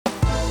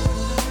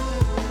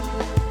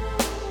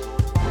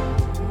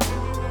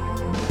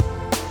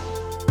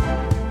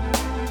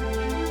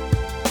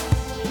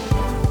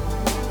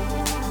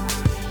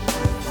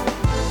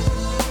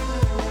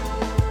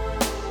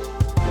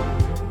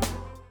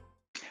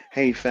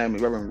Hey family,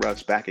 Reverend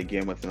Russ back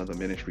again with another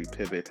Ministry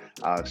Pivot.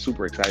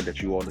 Super excited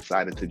that you all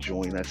decided to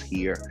join us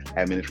here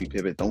at Ministry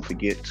Pivot. Don't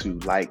forget to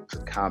like, to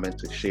comment,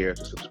 to share,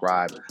 to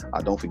subscribe.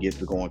 Don't forget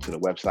to go onto the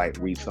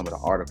website, read some of the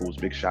articles.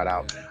 Big shout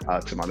out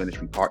to my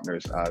ministry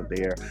partners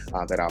there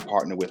that I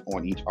partner with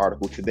on each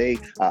article. Today,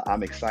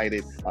 I'm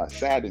excited,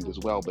 saddened as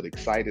well, but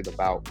excited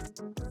about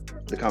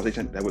the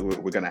conversation that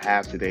we're going to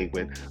have today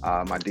with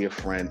my dear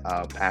friend,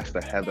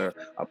 Pastor Heather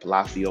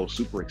Palacios.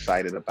 Super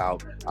excited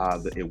about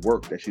the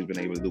work that she's been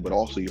able to do, but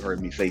also you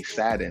heard me say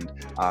saddened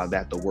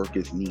that the work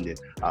is needed.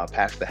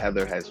 Pastor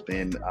Heather has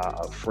been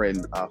a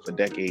friend for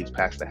decades.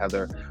 Pastor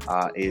Heather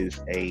is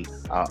a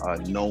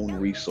known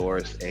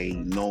resource, a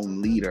known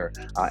leader,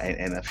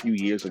 and a few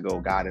years ago,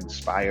 God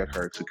inspired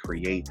her to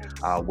create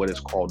what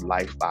is called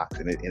Lifebox,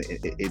 and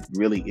it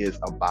really is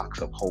a box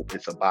of hope.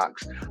 It's a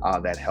box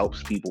that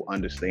helps people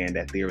understand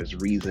that there is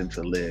reason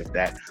to live,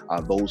 that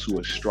those who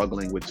are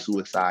struggling with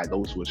suicide,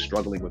 those who are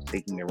struggling with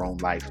taking their own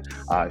life,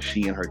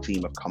 she and her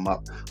team have come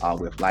up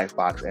with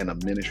Lifebox and a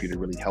ministry to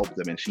really help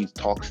them. And she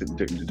talks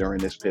during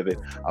this pivot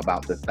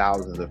about the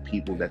thousands of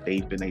people that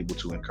they've been able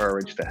to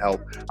encourage, to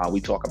help.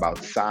 We talk about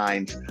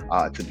signs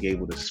to be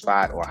able to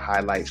spot or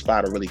highlight,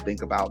 spot or really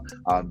think about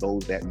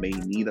those that may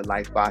need a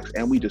Lifebox.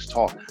 And we just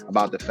talk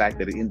about the fact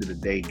that at the end of the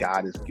day,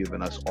 God has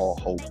given us all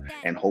hope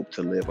and hope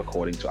to live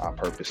according to our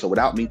purpose. So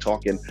without me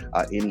talking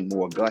anymore,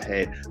 go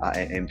ahead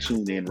and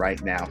tune in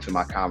right now to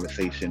my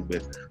conversation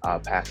with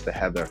Pastor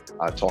Heather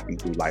talking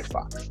through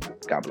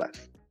Lifebox. God bless.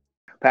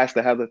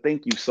 Pastor Heather,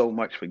 thank you so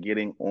much for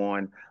getting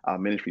on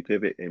Ministry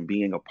Pivot and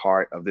being a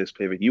part of this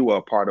pivot. You were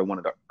a part of one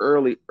of the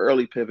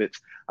early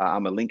pivots.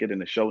 I'm going to link it in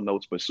the show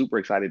notes, but super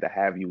excited to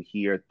have you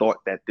here. Thought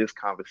that this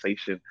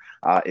conversation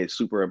is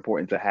super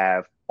important to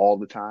have all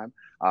the time,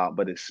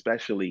 but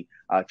especially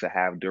to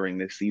have during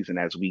this season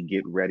as we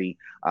get ready,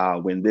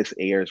 when this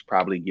airs,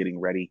 probably getting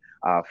ready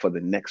for the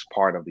next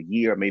part of the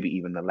year, maybe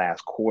even the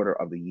last quarter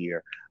of the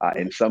year.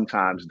 And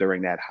sometimes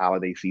during that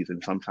holiday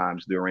season,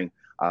 sometimes during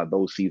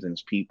those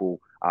seasons, people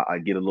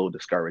get a little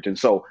discouraged. And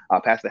so,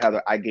 Pastor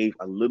Heather, I gave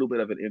a little bit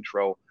of an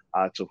intro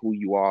to who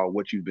you are,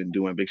 what you've been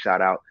doing. Big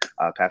shout out,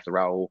 Pastor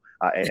Raul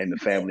and the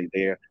family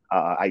there.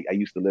 I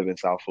used to live in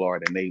South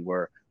Florida, and they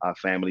were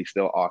family,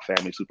 still are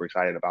family. Super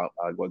excited about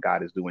what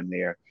God is doing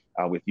there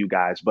with you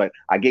guys. But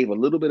I gave a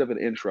little bit of an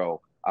intro.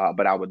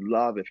 But I would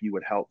love if you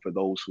would help for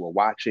those who are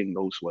watching,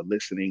 those who are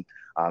listening,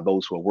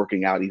 those who are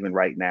working out even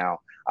right now,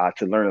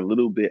 to learn a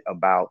little bit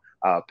about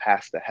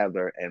Pastor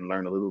Heather and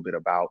learn a little bit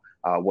about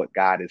what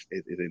God is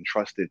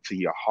entrusted to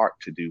your heart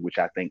to do, which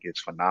I think is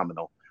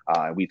phenomenal.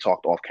 We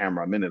talked off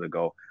camera a minute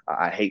ago.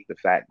 I hate the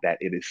fact that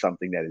it is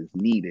something that is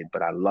needed,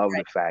 but I love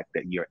the fact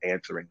that you're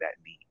answering that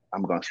need.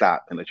 I'm going to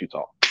stop and let you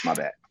talk. My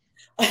bad.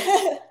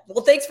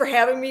 Well, thanks for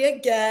having me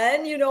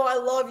again. You know, I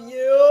love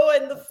you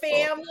and the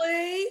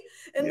family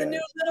and the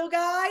new little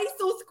guy.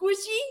 So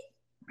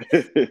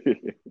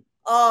squishy.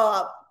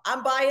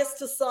 I'm biased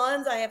to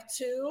sons. I have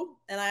two,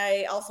 and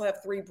I also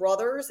have three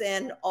brothers,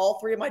 and all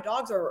three of my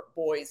dogs are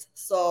boys.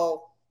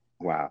 So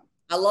wow.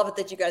 I love it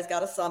that you guys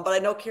got a son, but I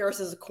know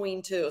Karis is a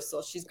queen too,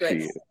 so she's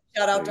great.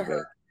 Shout out to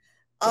her.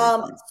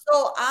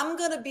 So I'm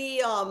gonna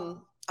be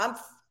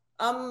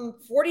I'm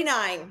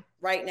 49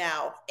 right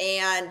now,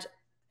 and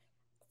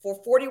for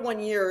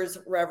 41 years,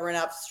 Reverend,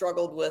 I've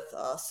struggled with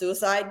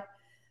suicide.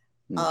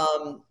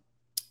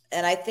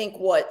 And I think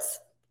what's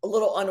a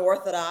little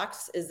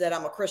unorthodox is that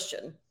I'm a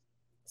Christian.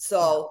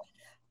 So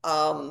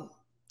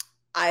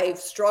I've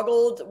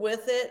struggled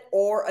with it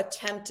or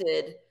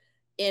attempted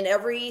in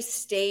every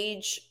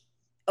stage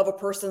of a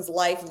person's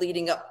life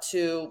leading up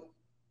to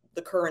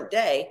the current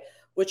day,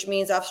 which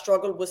means I've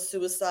struggled with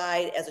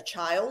suicide as a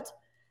child,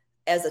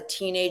 as a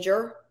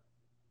teenager,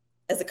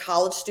 as a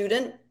college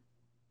student,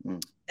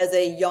 as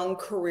a young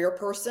career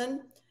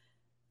person,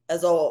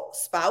 as a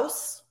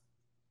spouse,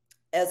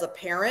 as a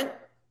parent,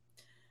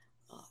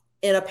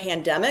 in a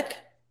pandemic,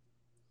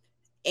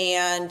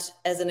 and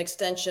as an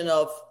extension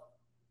of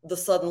the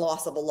sudden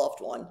loss of a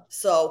loved one.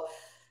 So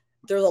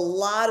there's a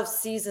lot of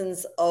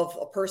seasons of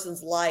a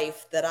person's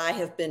life that I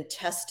have been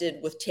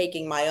tested with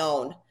taking my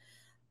own,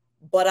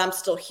 but I'm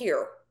still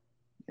here.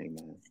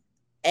 Amen.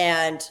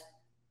 And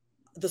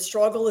the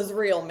struggle is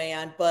real,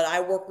 man, but I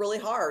work really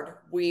hard.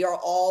 We are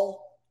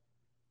all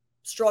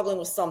struggling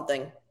with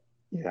something.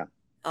 Yeah.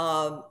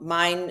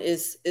 Mine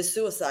is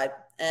suicide.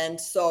 And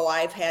so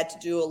I've had to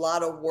do a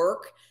lot of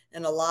work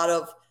and a lot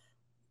of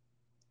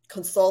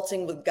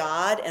consulting with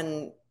God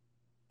and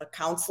a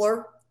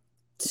counselor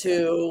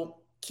to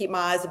keep my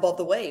eyes above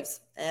the waves.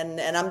 And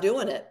I'm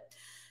doing it.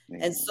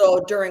 And so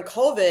during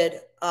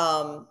COVID,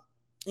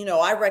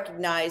 I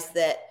recognized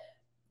that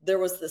there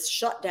was this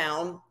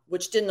shutdown,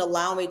 which didn't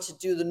allow me to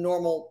do the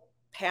normal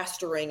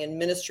pastoring and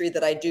ministry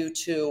that I do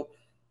to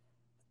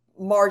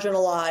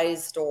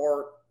marginalized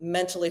or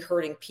mentally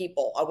hurting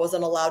people. I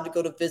wasn't allowed to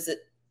go to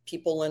visit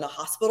people in a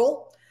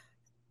hospital,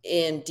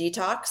 in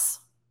detox,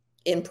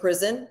 in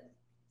prison,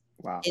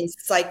 in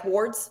psych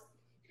wards.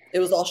 It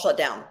was all shut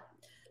down.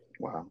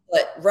 Wow.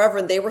 But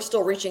Reverend, they were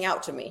still reaching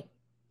out to me.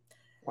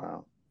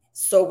 Wow.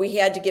 So we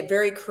had to get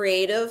very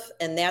creative,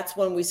 and that's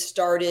when we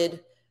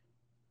started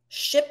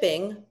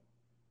shipping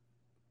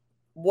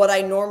what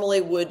I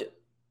normally would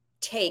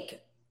take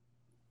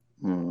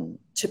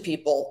to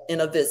people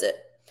in a visit.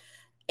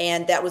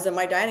 And that was in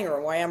my dining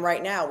room where I am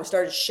right now. We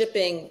started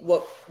shipping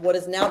what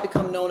has now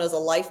become known as a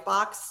life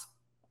box.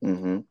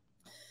 Mm-hmm.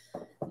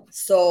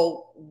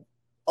 So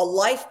a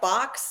life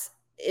box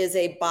is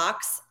a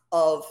box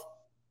of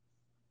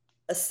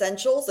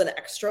essentials and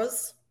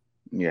extras.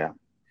 Yeah.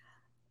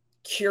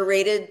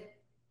 Curated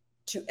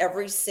to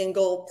every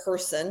single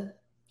person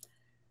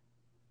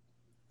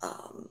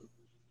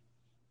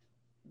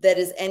that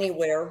is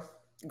anywhere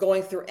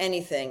going through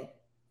anything,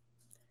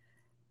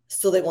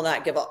 so they will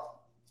not give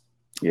up.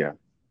 Yeah.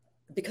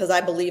 Because I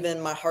believe in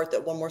my heart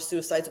that one more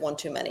suicide is one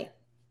too many.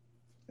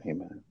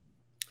 Amen.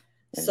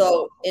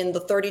 So in the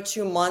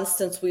 32 months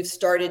since we've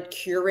started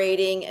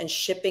curating and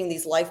shipping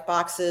these life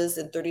boxes,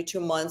 in 32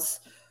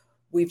 months,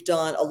 we've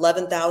done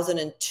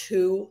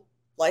 11,002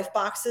 life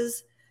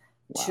boxes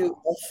to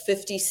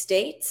 50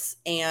 states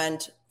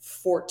and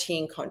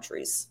 14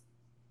 countries.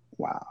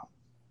 Wow.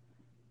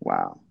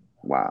 Wow.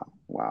 Wow.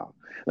 Wow.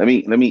 Let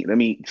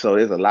me, so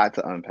there's a lot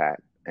to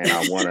unpack, and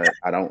I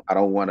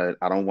don't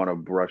want to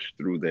brush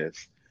through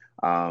this,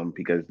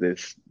 because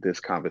this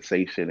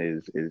conversation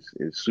is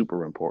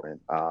super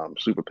important,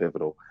 super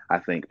pivotal, I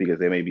think, because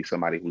there may be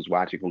somebody who's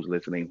watching, who's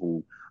listening,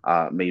 who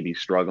may be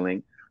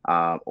struggling,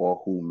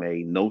 or who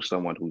may know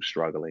someone who's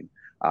struggling,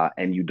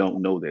 and you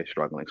don't know they're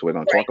struggling. So we're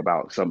going to talk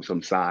about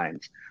some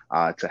signs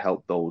to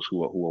help those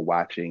who are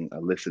watching,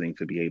 listening,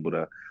 to be able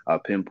to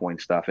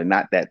pinpoint stuff, and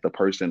not that the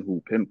person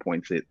who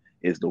pinpoints it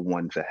is the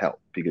one to help,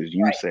 because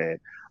you said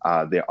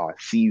there are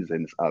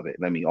seasons of it.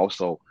 Let me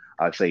also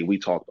say we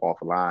talked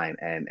offline,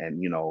 and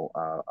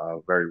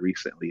very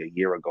recently, a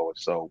year ago or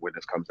so, when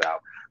this comes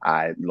out,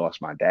 I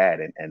lost my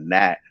dad,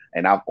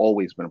 and I've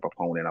always been a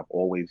proponent.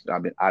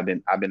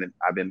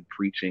 I've been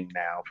preaching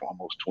now for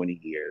almost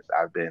 20 years.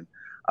 I've been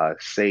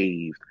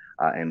saved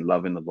and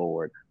loving the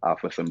Lord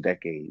for some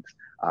decades.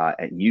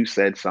 And you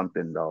said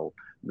something, though,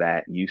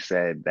 that you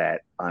said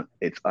that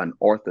it's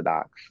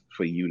unorthodox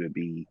for you to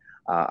be,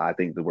 I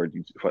think the word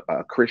for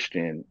a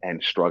Christian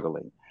and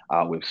struggling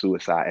with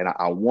suicide. And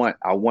I want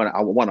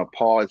to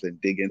pause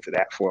and dig into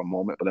that for a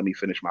moment. But let me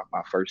finish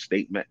my first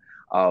statement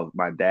of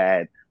my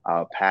dad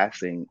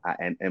passing,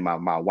 and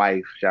my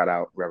wife. Shout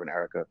out Reverend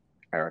Erica.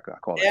 I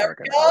call her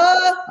Erica in the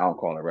house. I don't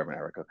call her Reverend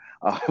Erica,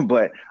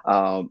 but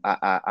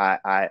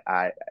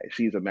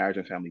she's a marriage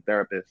and family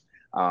therapist.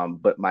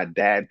 But my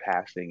dad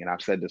passing, and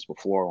I've said this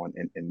before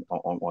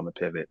on the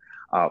pivot,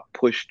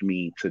 pushed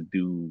me to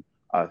do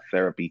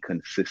therapy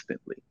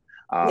consistently,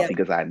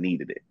 because I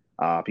needed it.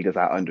 Because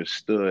I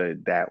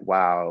understood that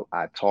while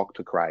I talk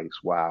to Christ,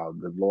 while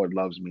the Lord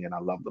loves me and I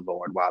love the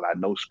Lord, while I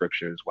know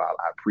scriptures, while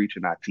I preach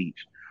and I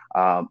teach,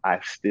 I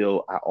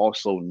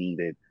also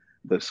needed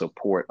the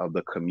support of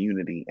the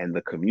community, and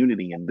the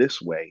community in this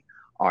way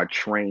are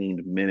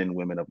trained men and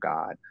women of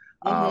God,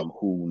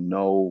 who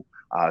know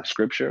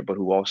scripture, but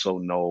who also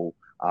know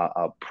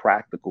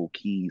practical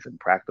keys and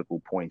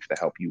practical points to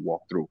help you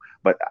walk through.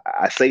 But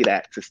I say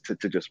that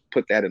to just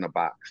put that in a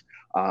box,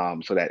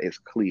 so that it's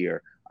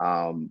clear.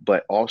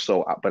 But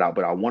also, but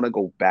I want to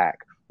go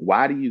back.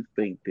 Why do you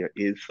think there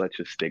is such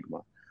a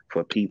stigma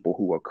for people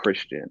who are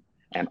Christian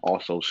and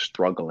also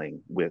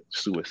struggling with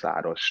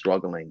suicide, or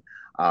struggling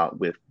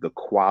with the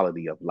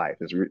quality of life?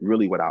 Is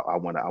really what I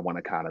want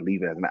to kind of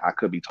leave it as. And I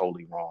could be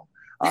totally wrong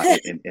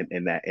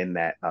in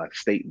that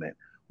statement.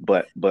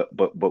 But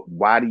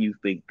why do you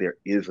think there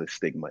is a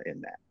stigma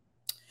in that?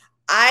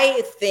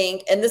 I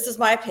think, and this is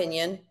my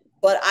opinion,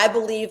 but I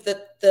believe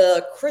that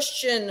the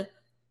Christian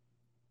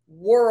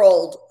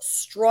world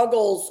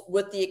struggles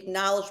with the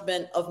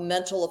acknowledgement of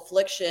mental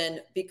affliction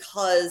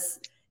because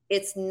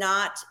it's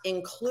not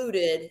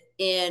included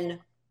in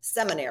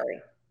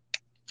seminary.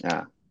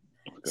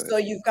 So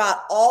you've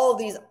got all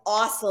these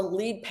awesome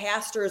lead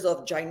pastors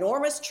of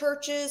ginormous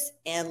churches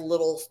and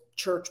little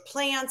church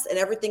plants and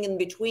everything in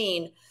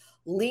between,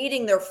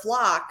 leading their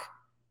flock,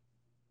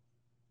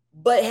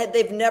 but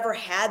they've never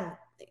had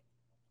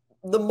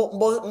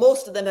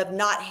most of them have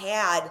not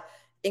had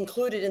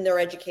included in their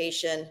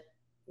education.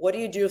 What do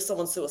you do if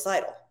someone's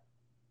suicidal?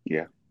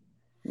 Yeah.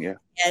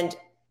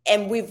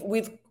 And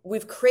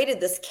we've created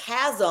this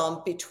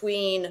chasm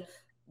between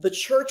the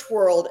church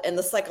world and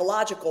the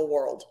psychological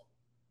world.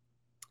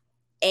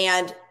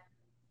 And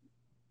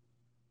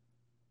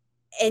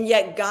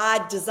yet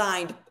God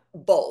designed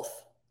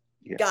both.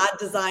 Yeah. God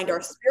designed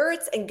our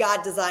spirits and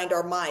God designed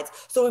our minds.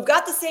 So we've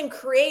got the same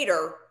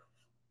creator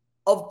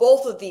of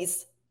both of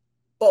these,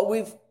 but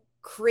we've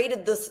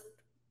created this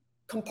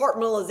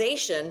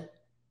compartmentalization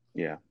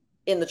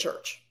in the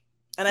church.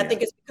 And I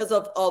think it's because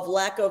of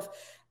lack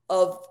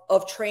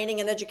of training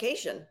and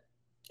education.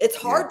 It's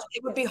hard.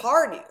 It would be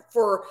hard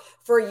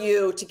for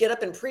you to get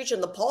up and preach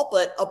in the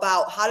pulpit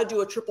about how to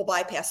do a triple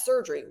bypass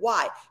surgery.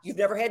 Why? You've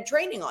never had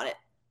training on it.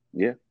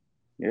 Yeah.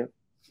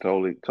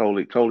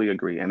 Totally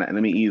agree. And let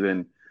me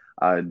even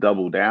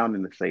double down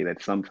and to say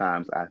that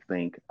sometimes I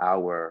think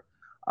our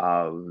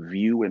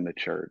view in the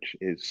church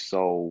is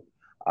so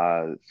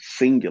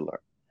singular,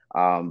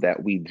 that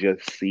we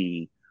just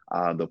see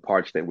the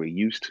parts that we're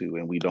used to,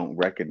 and we don't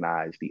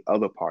recognize the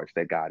other parts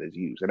that God has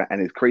used.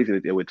 And it's crazy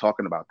that we're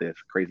talking about this.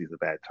 Crazy is a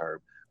bad term.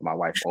 My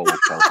wife always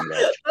tells me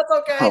that. That's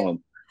okay.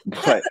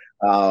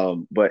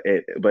 Um, but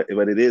but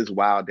it is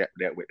wild that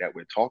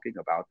we're talking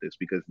about this,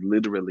 because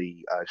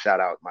literally, shout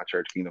out my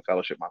church, Kingdom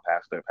Fellowship, my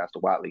pastor, Pastor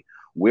Watley.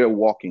 We're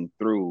walking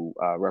through,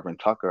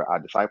 Reverend Tucker, our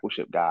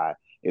discipleship guy,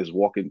 is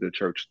walking the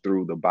church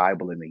through the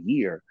Bible in a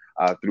year,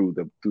 through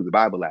the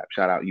Bible app.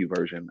 Shout out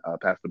YouVersion,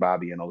 Pastor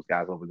Bobby and those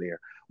guys over there.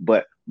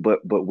 But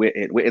we're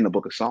in the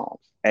book of Psalms,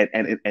 and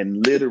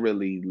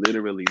literally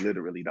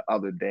the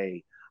other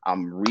day,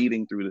 I'm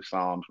reading through the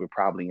Psalms. We're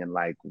probably in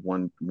like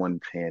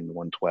 110,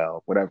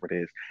 112, whatever it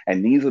is.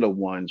 And these are the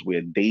ones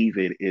where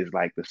David is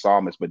like the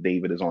psalmist, but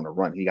David is on the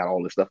run. He got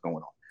all this stuff going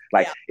on.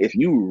 Like, Yeah. if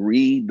you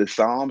read the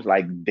Psalms,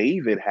 like,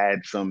 David had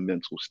some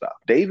mental stuff.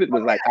 David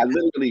was like, I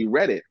literally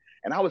read it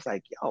and I was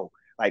like, yo,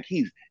 like,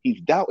 he's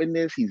doubting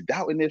this, he's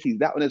doubting this, he's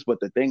doubting this. But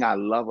the thing I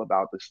love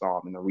about the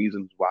Psalm, and the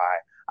reasons why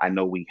I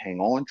know we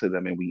hang on to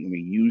them, and we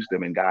use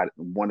them, and God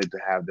wanted to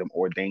have them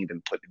ordained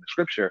and put in the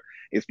scripture,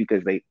 is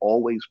because they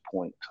always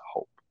point to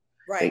hope.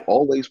 They Right.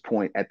 always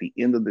point at the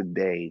end of the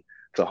day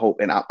to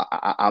hope. And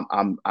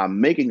I'm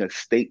making a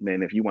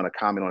statement. If you want to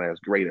comment on it, it's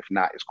great. If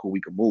not, it's cool.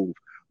 We can move.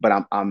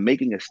 But I'm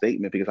making a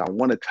statement because I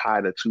want to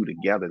tie the two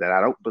together. That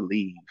I don't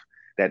believe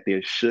that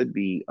there should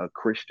be a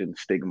Christian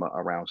stigma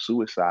around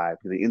suicide.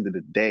 Because at the end of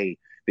the day,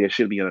 there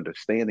should be an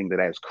understanding that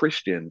as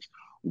Christians,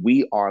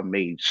 we are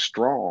made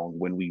strong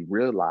when we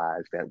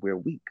realize that we're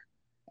weak.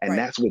 And Right.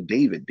 that's what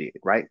David did,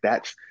 right?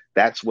 That's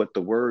what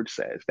the word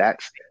says.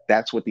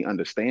 That's what the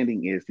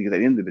understanding is. Because at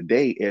the end of the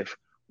day, if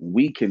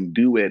we can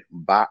do it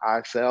by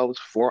ourselves,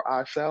 for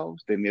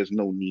ourselves, then there's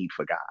no need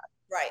for God.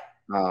 Right.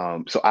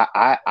 So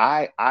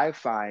I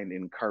find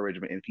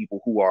encouragement in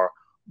people who are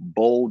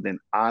bold and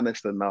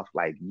honest enough,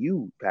 like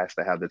you,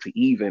 Pastor Heather, to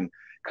even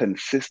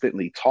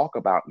consistently talk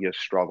about your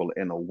struggle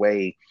in a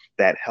way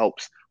that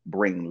helps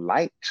bring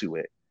light to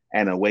it,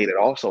 and a way that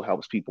also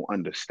helps people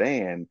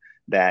understand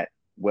that,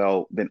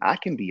 well, then I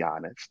can be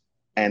honest.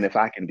 And Mhm. if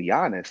I can be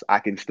honest, I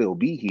can still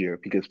be here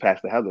because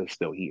Pastor Heather is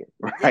still here,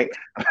 Yeah. right?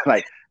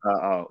 Like,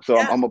 so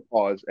Yeah. I'm gonna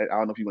pause. I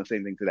don't know if you want to say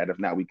anything to that. If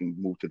not, we can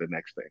move to the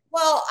next thing.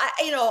 Well,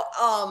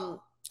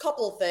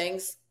 couple of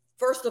things.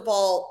 First of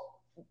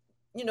all,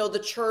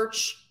 the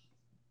church,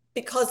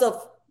 because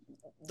of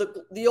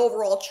the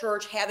overall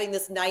church having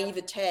this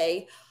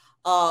naivete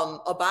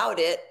about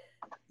it,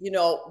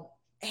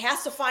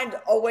 has to find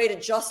a way to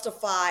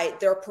justify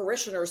their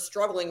parishioners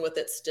struggling with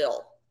it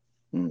still.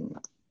 Mm,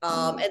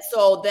 mm, And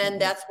so then mhm.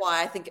 that's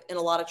why I think in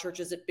a lot of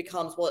churches it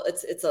becomes, well,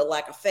 it's a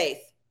lack of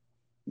faith.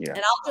 Yeah. And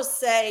I'll just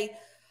say,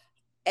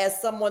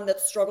 as someone that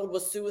struggled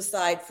with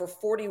suicide for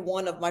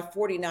 41 of my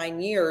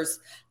 49 years,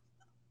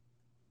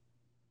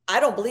 I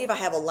don't believe I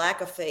have a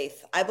lack of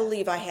faith. I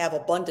believe I have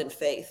abundant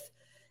faith,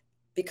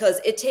 because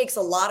it takes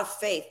a lot of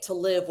faith to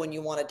live when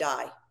you want to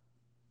die.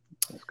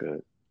 That's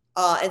good.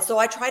 And so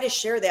I try to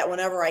share that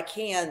whenever I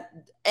can.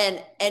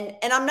 And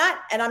I'm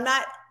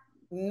not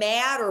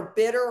mad or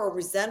bitter or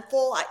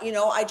resentful.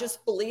 I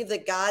just believe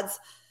that God's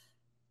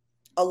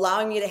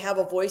allowing me to have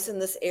a voice in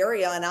this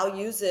area, and I'll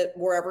use it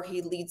wherever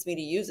he leads me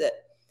to use it.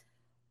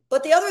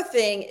 But the other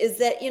thing is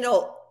that,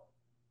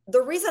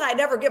 the reason I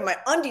never get my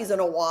undies in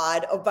a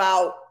wad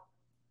about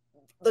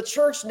the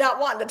church not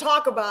wanting to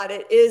talk about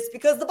it is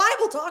because the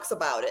Bible talks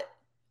about it.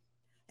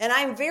 And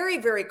I'm very,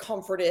 very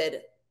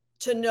comforted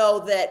to know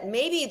that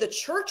maybe the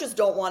churches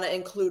don't want to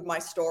include my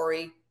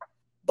story,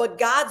 but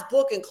God's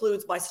book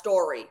includes my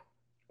story.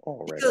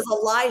 Already. Because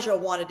Elijah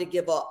wanted to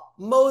give up,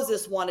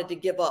 Moses wanted to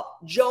give up,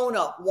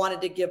 Jonah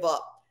wanted to give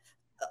up.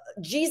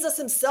 Jesus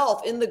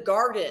himself in the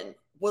garden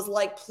was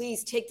like,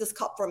 please take this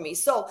cup from me.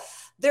 So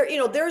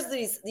there's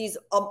these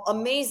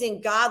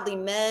amazing godly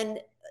men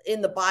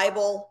in the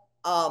Bible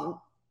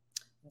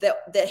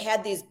that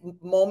had these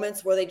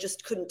moments where they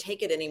just couldn't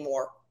take it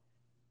anymore.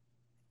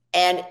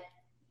 And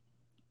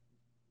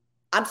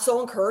I'm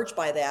so encouraged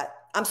by that.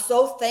 I'm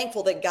so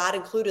thankful that God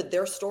included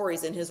their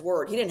stories in his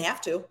word. He didn't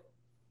have to.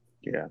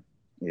 Yeah.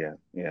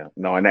 Yeah.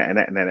 No, and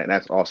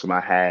that's awesome.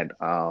 I had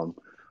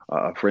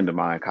a friend of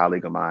mine,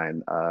 colleague of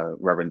mine,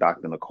 Reverend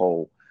Dr.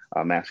 Nicole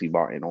Massey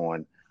Barton,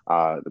 on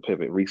the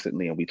pivot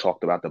recently, and we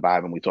talked about the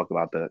Bible, and we talked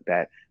about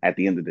that at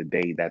the end of the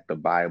day, that the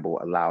Bible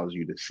allows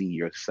you to see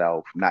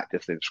yourself not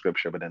just in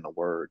Scripture but in the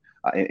Word,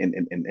 in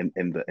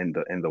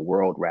the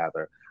world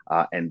rather,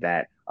 and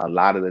that a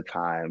lot of the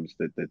times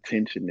the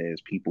tension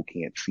is people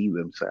can't see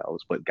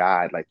themselves, but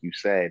God, like you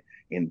said,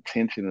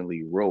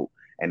 intentionally wrote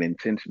and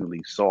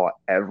intentionally saw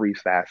every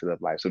facet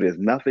of life. So there's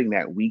nothing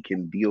that we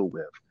can deal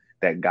with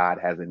that God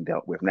hasn't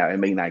dealt with. Now, it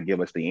may not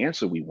give us the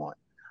answer we want,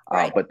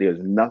 Right. but there's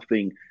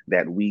nothing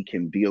that we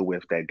can deal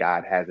with that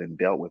God hasn't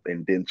dealt with.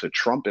 And then to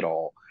trump it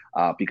all,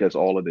 because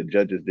all of the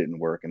judges didn't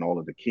work and all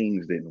of the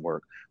kings didn't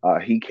work.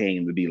 He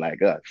came to be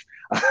like us,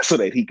 so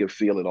that he could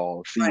feel it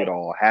all, see it Right.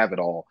 all, have it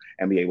all,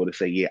 and be able to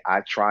say, "Yeah,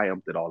 I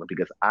triumphed it all, and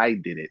because I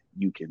did it,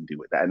 you can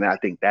do it." And I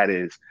think that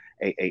is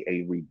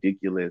a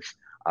ridiculous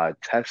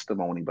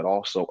testimony, but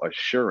also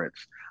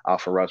assurance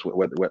for us,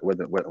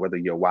 whether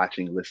you're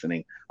watching,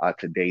 listening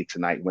today,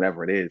 tonight,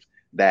 whatever it is,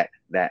 that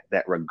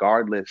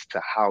regardless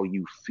to how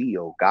you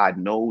feel, God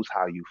knows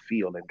how you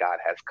feel, and God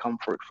has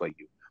comfort for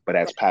you. But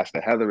as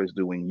Pastor Heather is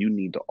doing, you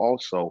need to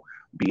also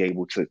be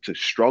able to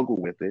struggle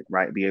with it,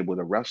 right? Be able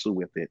to wrestle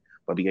with it,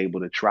 but be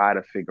able to try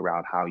to figure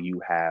out how you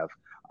have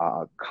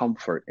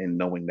comfort in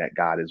knowing that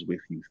God is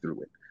with you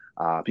through it.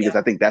 Because Yeah.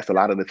 I think that's a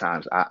lot of the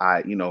times.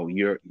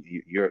 You're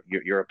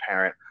a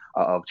parent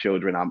of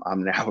children.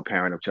 I'm now a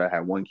parent of children. I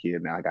have one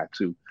kid now. I got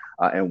two,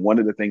 and one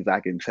of the things I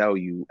can tell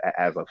you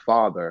as a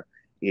father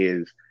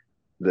is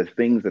the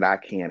things that I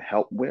can't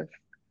help with,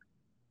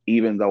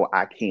 even though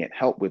I can't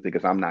help with it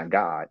because I'm not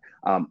God.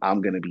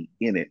 I'm going to be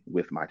in it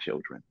with my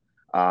children.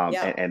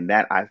 Yeah. And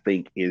that I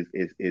think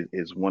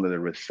is one of the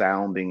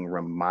resounding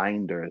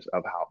reminders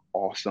of how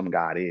awesome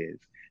God is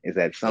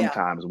that Yeah.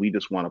 sometimes we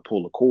just want to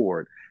pull a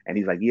cord, and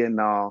He's like, yeah,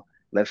 no,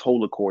 let's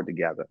hold the cord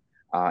together,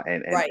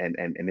 Right.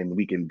 and then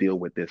we can deal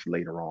with this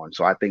later on.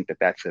 So I think that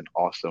that's an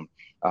awesome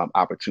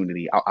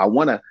opportunity. I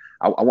want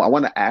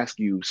to ask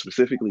you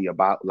specifically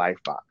about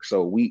Lifebox.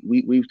 So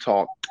we've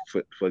talked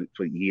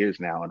for years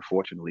now,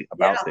 unfortunately,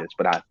 Yeah. about this.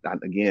 But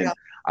again, Yeah.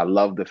 I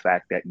love the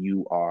fact that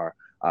you are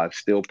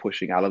still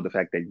pushing. I love the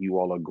fact that you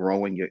all are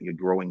growing. You're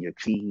growing your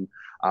team.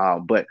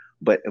 But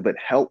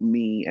help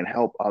me and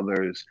help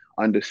others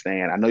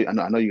understand. I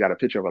know you got a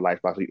picture of a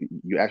life box.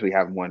 You actually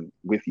have one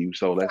with you.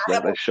 So let's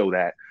show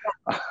that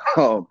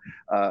so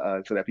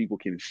that people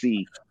can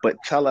see. But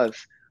tell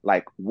us,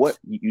 like, what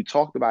you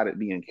talked about it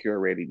being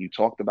curated. You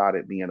talked about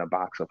it being a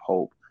box of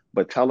hope.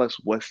 But tell us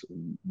what's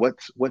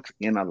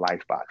in a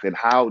life box, and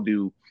how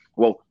do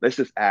well, let's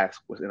just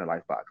ask what's in a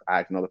life box. I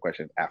ask another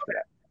question after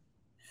that.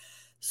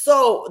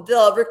 So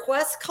the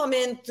requests come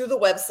in through the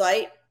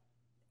website,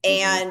 Hmm.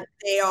 and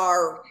they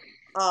are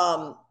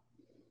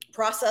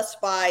processed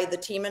by the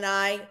team and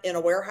I in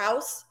a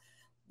warehouse.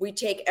 We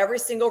take every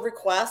single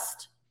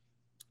request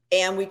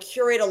and we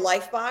curate a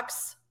life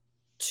box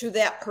to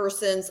that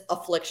person's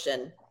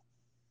affliction.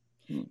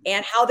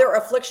 And how their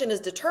affliction is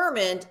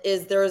determined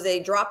is there's a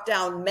drop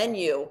down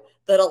menu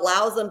that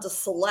allows them to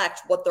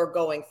select what they're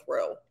going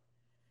through.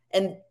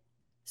 And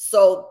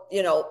so,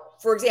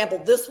 for example,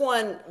 this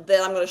one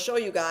that I'm going to show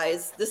you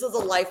guys, this is a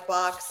life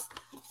box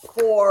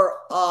for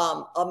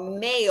a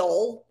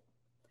male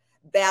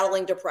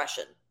battling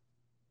depression.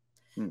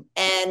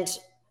 And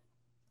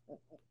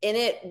in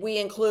it, we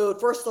include,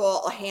 first of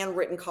all, a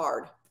handwritten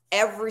card.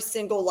 Every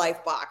single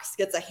life box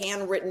gets a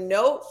handwritten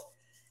note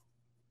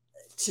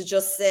to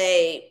just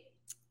say,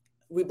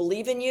 we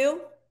believe in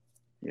you.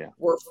 Yeah.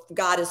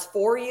 God is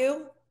for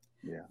you.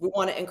 Yeah. We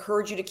want to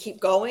encourage you to keep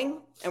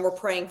going, and we're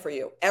praying for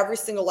you. Every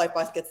single life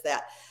box gets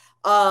that.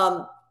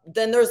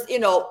 Then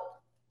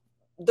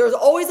there's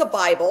always a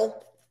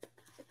Bible.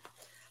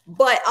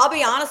 But I'll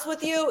be honest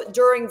with you,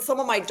 during some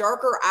of my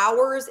darker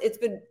hours, it's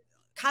been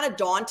kind of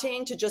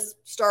daunting to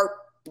just start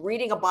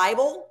reading a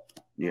Bible.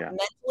 Yeah.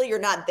 Mentally, you're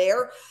not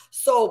there.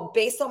 So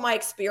based on my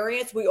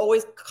experience, we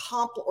always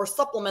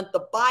supplement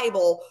the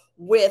Bible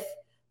with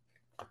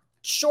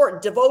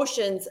short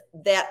devotions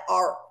that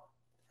are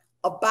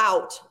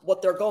about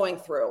what they're going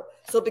through.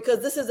 So because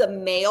this is a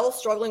male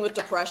struggling with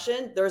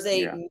depression, there's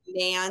a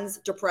man's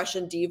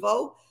depression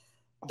Devo.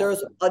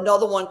 There's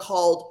another one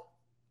called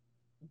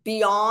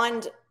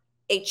Beyond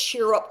a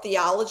Cheer Up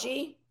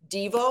Theology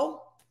Devo.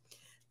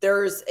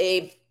 There's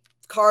a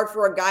card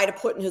for a guy to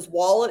put in his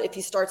wallet if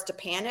he starts to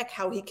panic,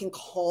 how he can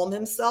calm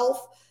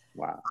himself.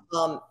 Wow.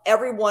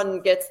 Everyone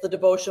gets the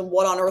devotion,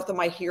 What on Earth Am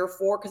I Here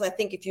For? Because I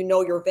think if you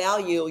know your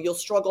value, you'll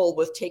struggle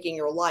with taking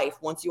your life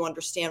once you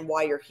understand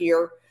why you're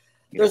here.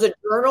 Yeah. There's a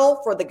journal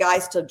for the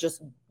guys to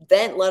just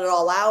vent, let it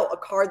all out, a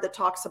card that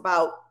talks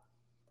about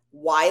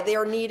why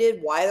they're needed,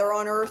 why they're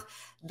on Earth.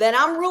 Then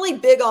I'm really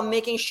big on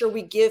making sure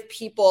we give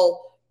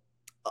people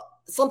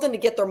something to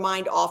get their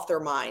mind off their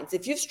minds.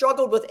 If you've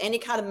struggled with any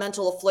kind of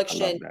mental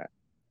affliction,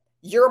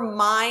 your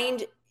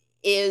mind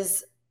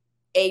is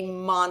a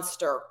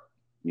monster.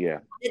 Yeah.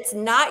 It's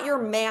not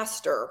your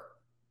master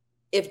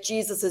if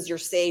Jesus is your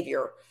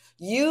savior.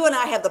 You and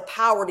I have the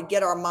power to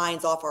get our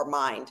minds off our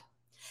mind.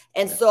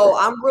 And so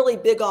I'm really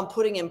big on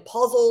putting in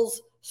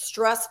puzzles,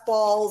 stress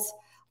balls,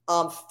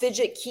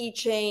 fidget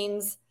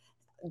keychains,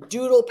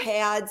 doodle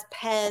pads,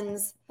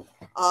 pens,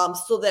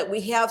 so that we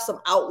have some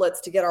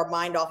outlets to get our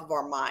mind off of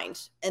our mind.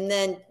 And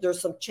then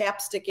there's some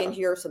chapstick in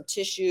here, some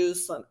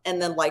tissues,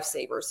 and then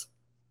lifesavers.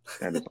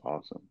 That is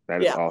awesome.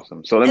 That is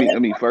awesome. So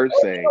let me first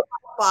say,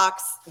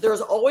 box,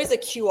 there's always a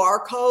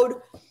QR code.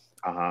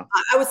 I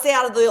would say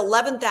out of the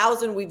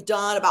 11,000 we've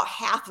done, about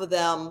half of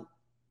them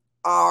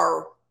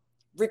are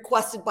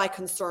requested by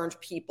concerned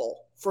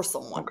people for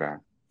someone.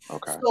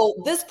 Okay. So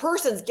this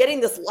person's getting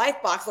this life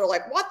box. They're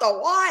like, what the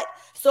what?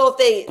 So if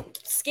they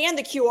scan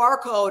the QR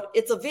code,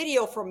 it's a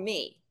video from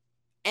me.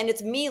 And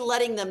it's me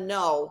letting them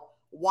know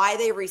why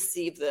they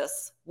received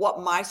this,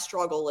 what my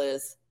struggle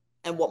is,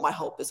 and what my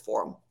hope is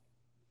for them.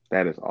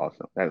 That is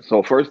awesome.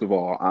 So first of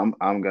all,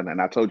 I'm gonna,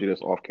 and I told you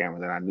this off camera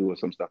that I knew of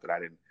some stuff that I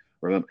didn't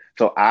remember.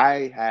 So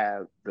I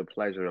have the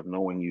pleasure of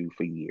knowing you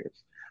for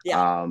years,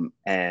 Yeah.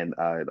 and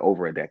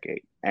over a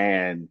decade.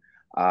 And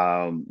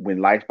when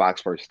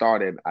Lifebox first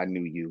started, I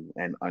knew you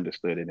and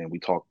understood it, and we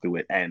talked through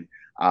it. And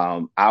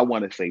I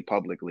want to say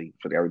publicly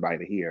for everybody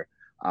to hear,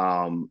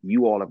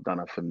 you all have done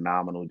a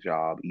phenomenal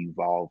job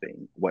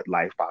evolving what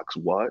Lifebox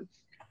was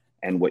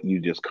and what you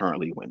just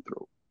currently went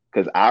through.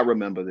 Because I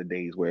remember the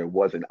days where it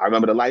wasn't. I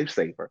remember the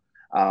lifesaver.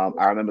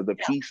 I remember the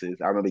pieces.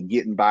 I remember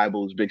getting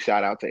Bibles. Big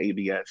shout out to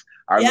ABS.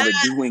 I Yeah. remember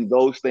doing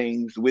those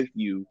things with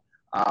you.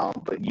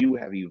 But you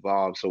have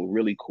evolved. So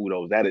really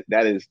kudos. That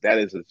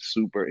is a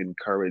super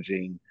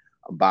encouraging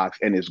box,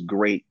 and it's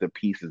great the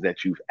pieces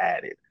that you've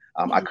added.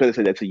 I could have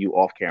said that to you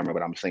off camera,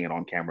 but I'm saying it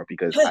on camera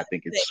because I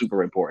think it's Thank you.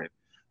 super important.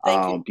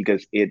 Thank you.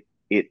 Because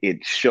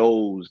it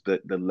shows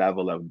the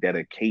level of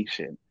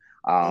dedication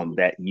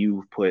that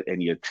you've put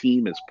and your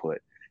team has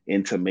put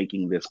into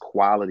making this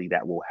quality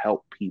that will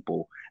help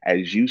people,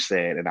 as you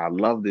said, and I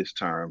love this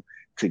term,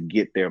 to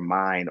get their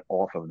mind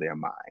off of their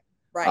mind.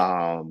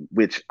 Right.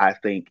 Which I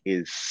think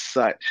is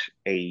such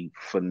a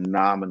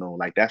phenomenal,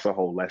 like that's a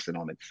whole lesson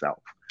on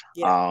itself.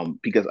 Yeah.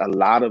 Because a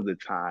lot of the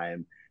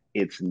time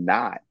it's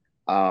not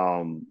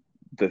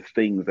the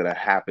things that are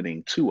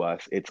happening to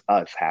us, it's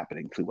us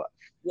happening to us.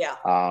 Yeah.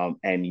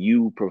 And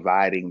you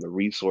providing the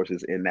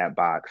resources in that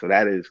box. So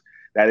that is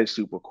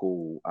super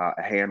cool.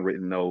 A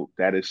handwritten note,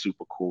 that is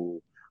super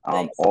cool.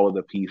 Thanks. All of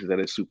the pieces, that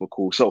is super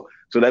cool. So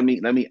let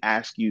me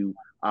ask you,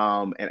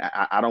 and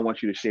I don't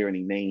want you to share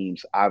any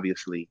names,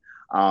 obviously,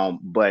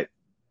 but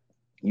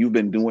you've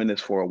been doing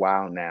this for a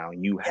while now.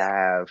 You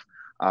Yeah. have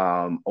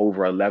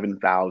over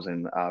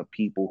 11,000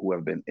 people who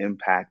have been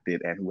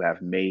impacted and who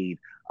have made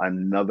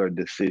another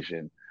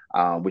decision,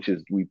 which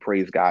is, we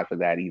praise God for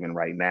that even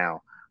right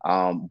now.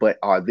 But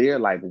are there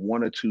like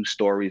one or two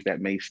stories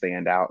that may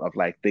stand out of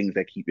like things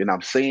that keep, and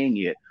I'm saying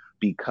it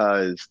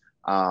because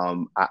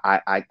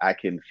I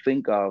can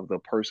think of the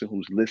person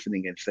who's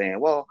listening and saying,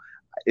 well,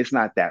 it's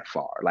not that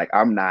far. Like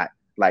I'm not,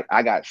 like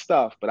I got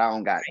stuff, but I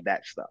don't got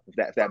that stuff,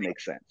 if that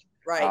makes sense.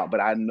 Right. But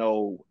I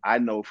know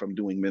from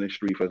doing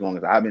ministry for as long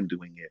as I've been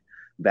doing it,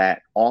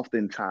 that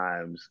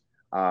oftentimes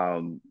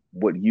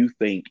what you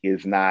think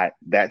is not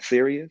that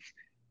serious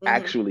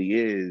actually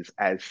is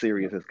as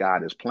serious as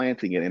God is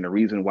planting it. And the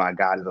reason why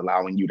God is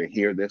allowing you to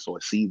hear this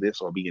or see this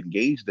or be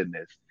engaged in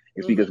this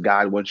is because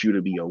God wants you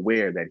to be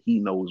aware that He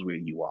knows where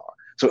you are.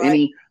 So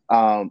Right.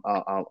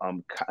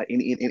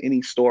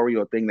 any story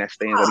or thing that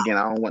stands out, again,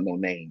 I don't want no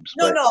names,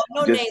 No, but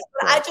no just names.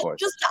 But of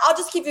course. I'll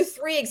just give you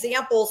 3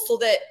 examples so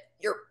that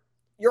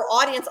your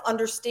audience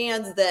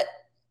understands that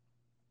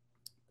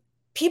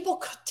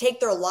people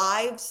take their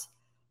lives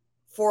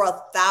for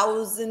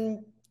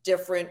 1,000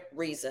 different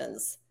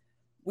reasons.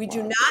 We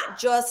do not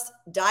just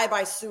die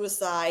by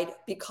suicide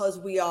because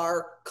we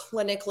are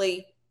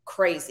clinically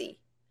crazy.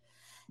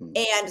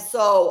 And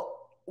so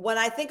when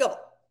I think of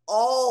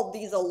all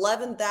these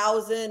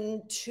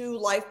 11,002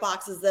 life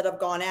boxes that have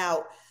gone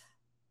out,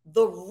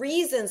 the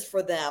reasons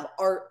for them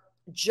are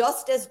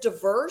just as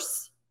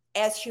diverse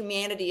as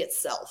humanity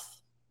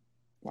itself.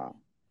 Wow.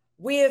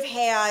 We have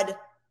had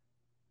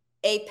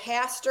a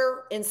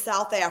pastor in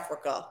South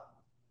Africa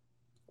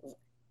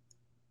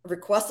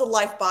request a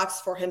life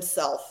box for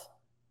himself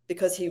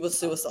because he was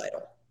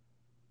suicidal.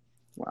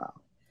 Wow.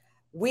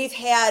 We've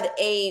had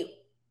a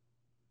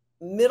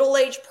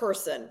middle-aged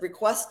person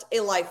request a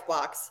life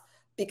box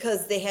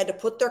because they had to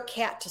put their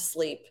cat to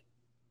sleep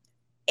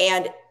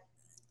and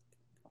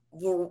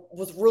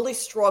was really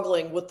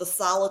struggling with the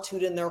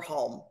solitude in their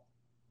home.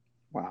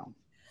 Wow.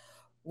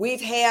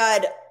 We've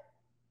had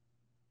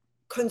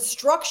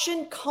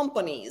construction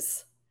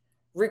companies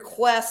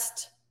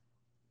request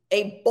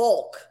a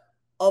bulk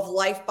of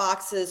life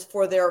boxes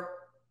for their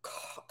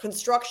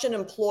construction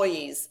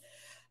employees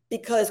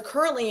because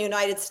currently in the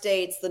United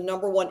States, the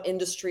 #1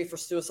 industry for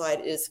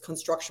suicide is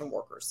construction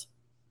workers.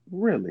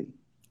 Really?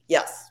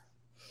 Yes.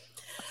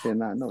 I did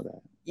not know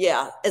that.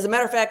 Yeah. As a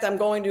matter of fact, I'm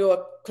going to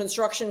a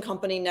construction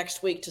company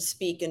next week to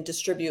speak and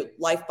distribute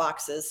life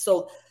boxes.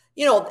 So,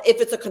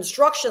 if it's a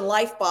construction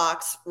life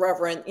box,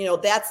 Reverend,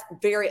 that's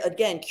very,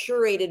 again,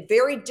 curated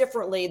very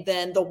differently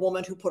than the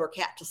woman who put her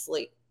cat to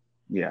sleep.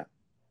 Yeah.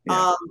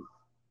 Yeah.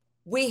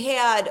 We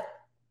had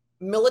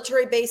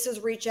military bases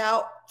reach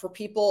out for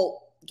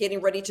people getting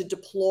ready to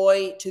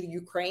deploy to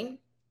Ukraine.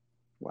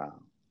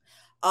 Wow.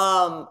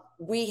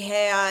 We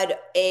had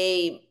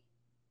a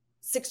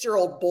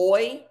 6-year-old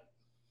boy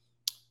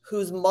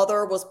whose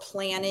mother was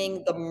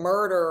planning the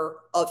murder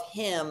of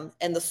him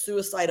and the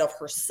suicide of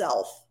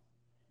herself.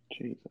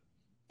 Jesus.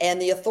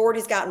 And the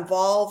authorities got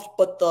involved,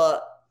 but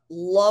the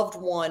loved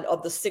one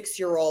of the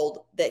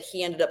 6-year-old that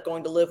he ended up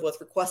going to live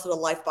with requested a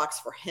life box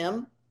for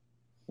him.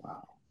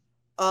 Wow.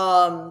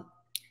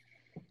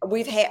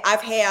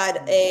 I've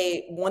had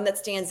one that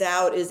stands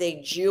out is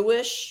a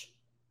Jewish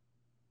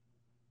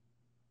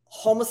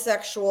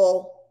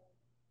homosexual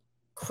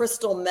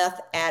crystal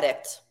meth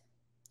addict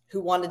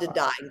who wanted to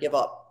die and give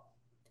up.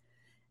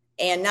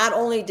 And not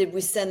only did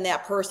we send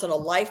that person a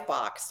life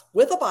box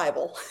with a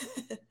Bible,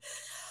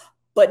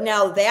 but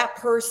now that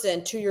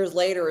person 2 years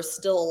later is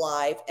still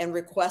alive and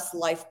requests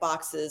life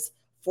boxes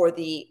for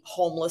the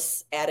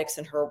homeless addicts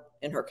in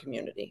her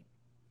community.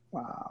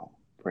 Wow.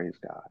 Praise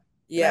God.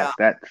 Yeah.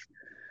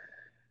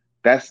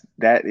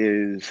 That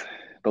is,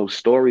 those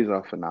stories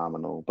are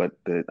phenomenal. But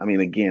I mean,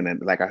 again,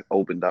 and like I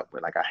opened up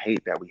with, like, I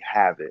hate that we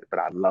have it, but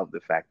I love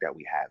the fact that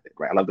we have it,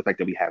 right? I love the fact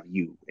that we have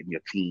you and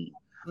your team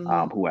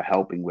who are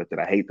helping with it.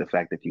 I hate the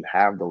fact that you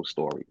have those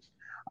stories,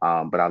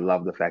 but I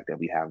love the fact that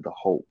we have the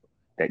hope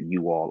that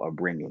you all are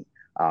bringing.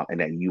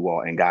 And that you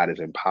all and God is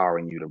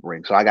empowering you to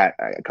bring. So I got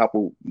a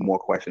couple more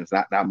questions,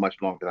 not much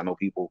longer, because I know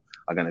people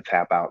are going to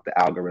tap out the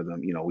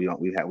algorithm. You know,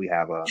 we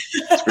have a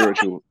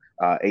spiritual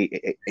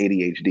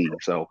ADHD.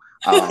 So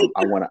I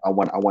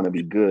want to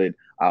be good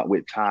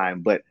with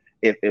time. But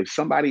if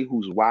somebody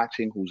who's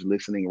watching, who's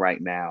listening right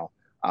now,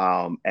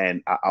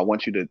 and I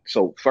want you to.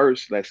 So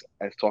first, let's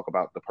talk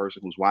about the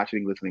person who's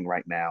watching, listening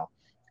right now,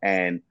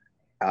 and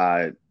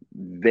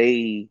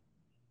they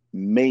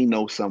may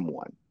know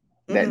someone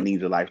that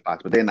needs a life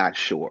box, but they're not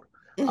sure.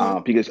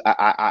 Because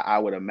I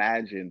would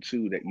imagine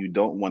too that you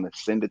don't want to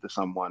send it to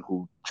someone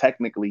who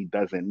technically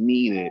doesn't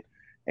need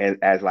it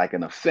as like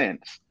an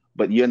offense,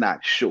 but you're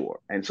not sure.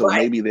 And so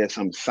Right. maybe there's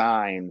some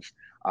signs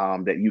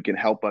that you can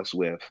help us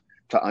with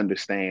to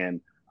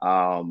understand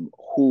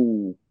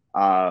who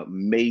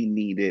may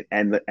need it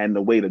and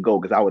the way to go.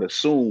 Because I would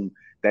assume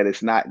that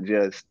it's not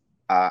just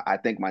I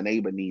think my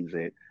neighbor needs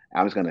it,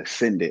 I'm just going to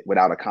send it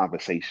without a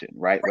conversation,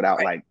 right?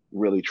 Without like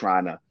really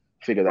trying to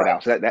figure that Right.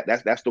 out. So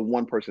that's the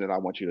one person that I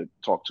want you to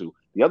talk to.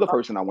 The other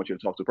person I want you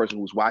to talk to, the person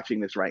who's watching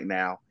this right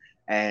now,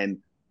 and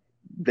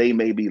they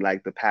may be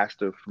like the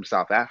pastor from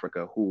South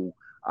Africa who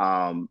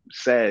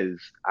says,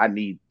 I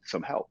need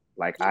some help.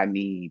 Like I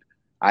need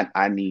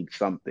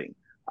something.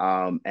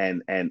 And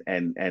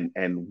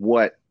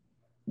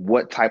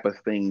what type of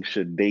things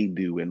should they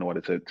do in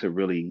order to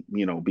really,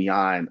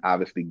 beyond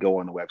obviously go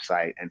on the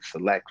website and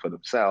select for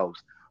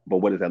themselves, but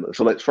what does that look?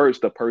 So let's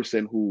first, the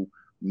person who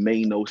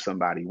may know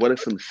somebody, what are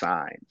some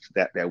signs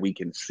that we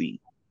can see?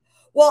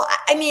 Well,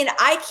 I mean,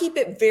 I keep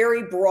it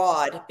very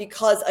broad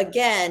because,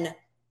 again,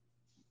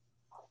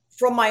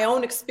 from my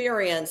own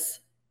experience,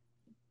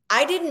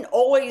 I didn't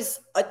always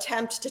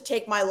attempt to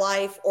take my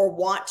life or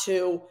want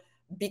to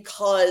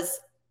because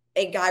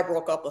a guy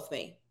broke up with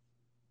me.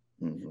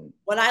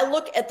 When I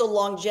look at the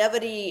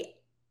longevity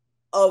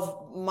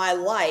of my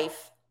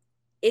life,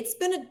 it's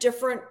been a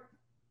different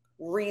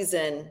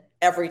reason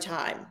every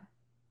time.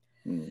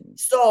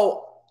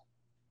 So,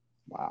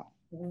 wow.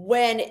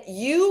 When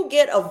you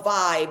get a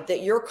vibe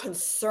that you're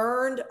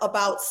concerned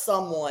about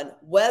someone,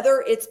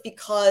 whether it's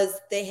because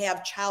they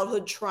have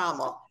childhood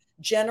trauma,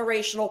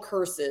 generational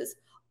curses,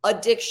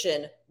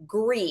 addiction,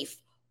 grief,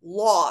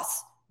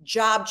 loss,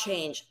 job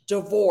change,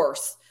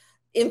 divorce,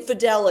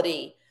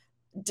 infidelity,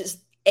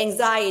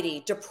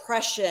 anxiety,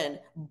 depression,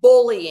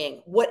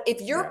 bullying,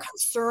 if you're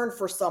concerned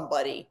for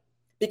somebody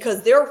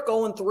because they're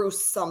going through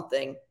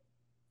something,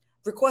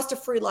 request a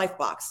free life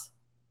box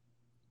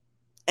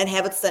and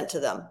have it sent to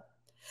them.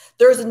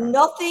 There's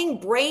nothing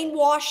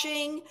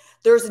brainwashing.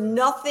 There's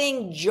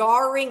nothing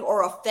jarring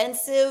or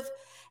offensive.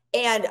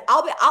 And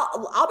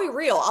I'll be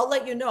real. I'll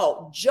let you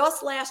know.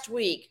 Just last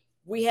week,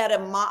 I had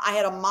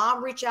a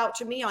mom reach out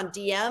to me on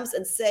DMs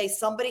and say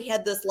somebody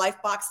had this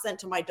life box sent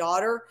to my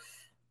daughter.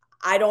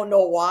 I don't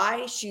know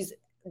why. She's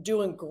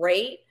doing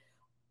great.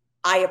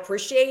 I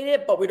appreciate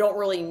it, but we don't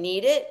really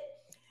need it.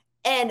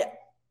 And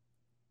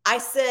I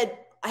said,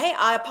 hey,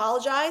 I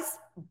apologize,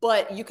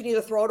 but you can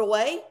either throw it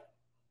away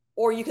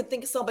or you could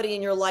think of somebody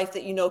in your life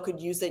that could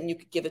use it and you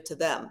could give it to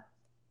them.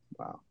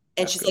 Wow.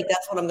 And she's like,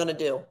 that's what I'm going to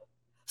do.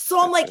 So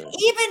I'm like,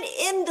 even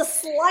in the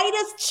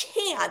slightest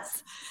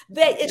chance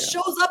that it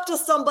shows up to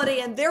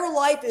somebody and their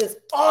life is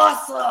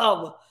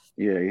awesome.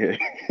 Yeah. And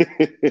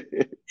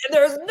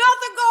there's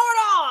nothing going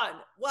on.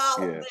 Well,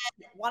 then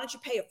why don't you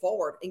pay it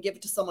forward and give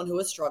it to someone who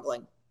is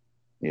struggling?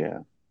 Yeah.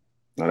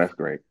 No, that's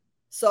great.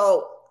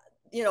 So,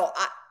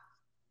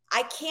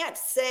 I can't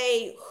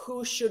say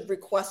who should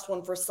request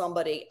one for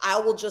somebody. I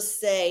will just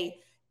say,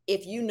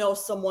 if you know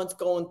someone's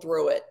going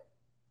through it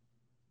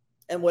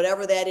and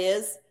whatever that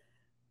is,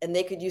 and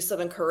they could use some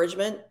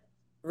encouragement,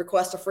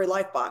 request a free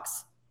life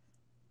box.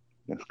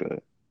 That's good.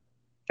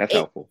 That's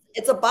helpful.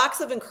 It's a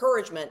box of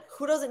encouragement.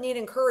 Who doesn't need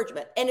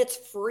encouragement? And it's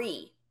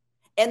free.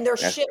 And they're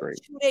shipped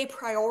 2-day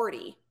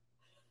priority.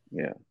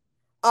 Yeah.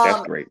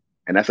 That's great.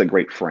 And that's a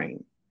great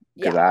frame.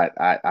 Because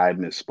I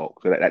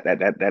misspoke. So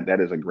that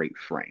is a great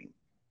frame.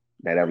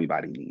 That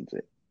everybody needs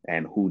it,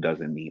 and who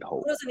doesn't need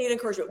hope? Who doesn't need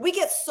encouragement? We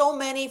get so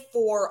many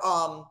for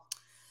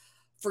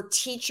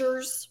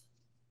teachers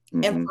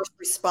and first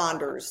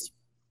responders.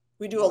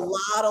 We do a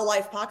lot of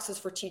life boxes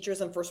for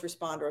teachers and first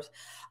responders.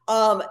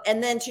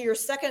 And then to your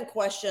second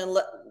question,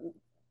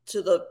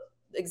 to the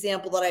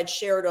example that I'd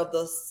shared of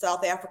the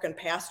South African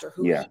pastor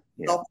who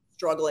was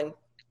struggling.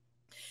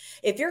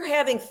 If you're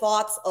having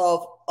thoughts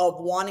of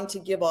wanting to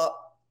give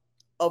up,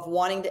 of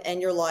wanting to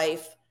end your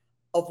life,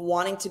 of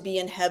wanting to be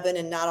in heaven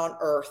and not on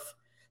earth,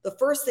 the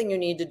first thing you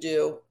need to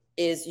do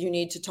is you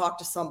need to talk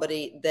to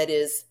somebody that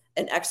is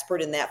an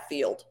expert in that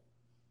field.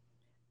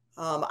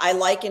 I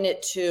liken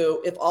it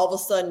to if all of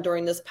a sudden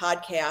during this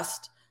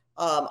podcast,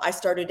 I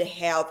started to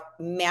have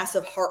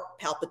massive heart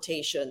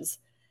palpitations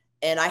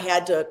and I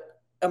had to,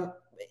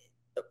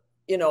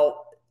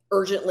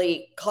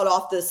 urgently cut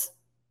off this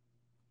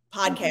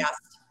podcast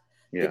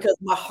because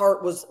my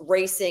heart was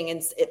racing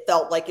and it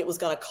felt like it was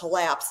going to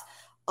collapse.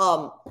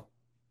 Well,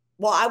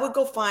 I would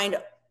go find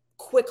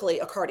quickly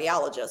a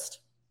cardiologist.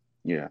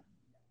 Yeah.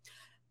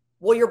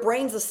 Well, your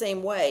brain's the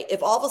same way.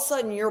 If all of a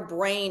sudden your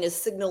brain is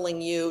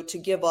signaling you to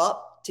give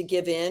up, to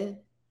give in,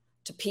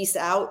 to peace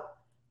out,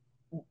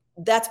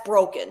 that's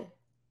broken.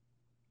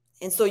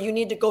 And so you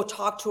need to go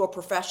talk to a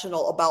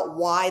professional about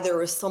why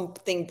there is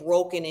something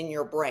broken in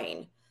your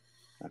brain.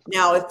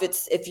 Now,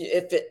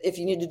 if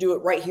you need to do it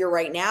right here,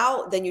 right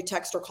now, then you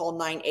text or call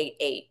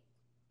 988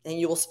 and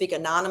you will speak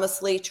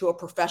anonymously to a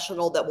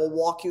professional that will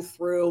walk you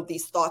through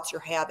these thoughts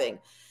you're having.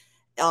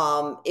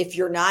 If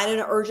you're not in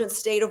an urgent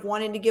state of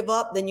wanting to give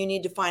up, then you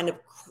need to find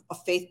a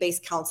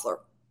faith-based counselor.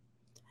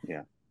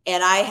 Yeah.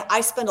 And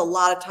I spend a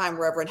lot of time,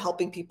 Reverend,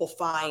 helping people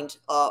find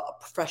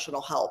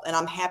professional help, and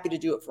I'm happy to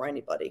do it for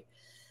anybody.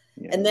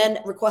 Yeah. And then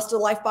request a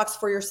life box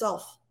for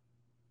yourself.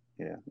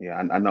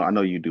 Yeah. I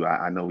know you do.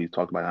 I know we've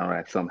talked about it. I know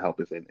that some help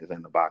is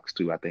in the box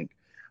too. I think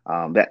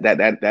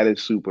that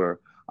is super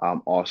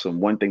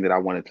awesome. One thing that I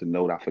wanted to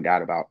note, I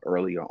forgot about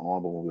earlier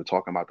on, but when we were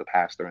talking about the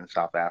pastor in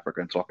South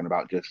Africa and talking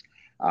about just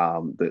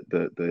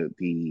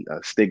the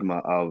stigma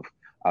of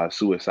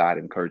suicide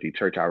in clergy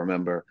church, I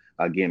remember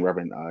again,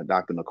 Reverend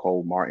Dr.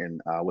 Nicole Martin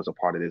was a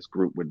part of this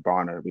group with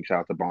Barner. Big shout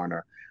out to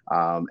Barner,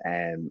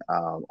 and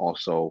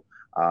also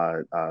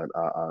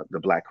the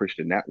Black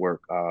Christian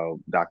Network,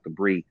 Dr.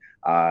 Bree.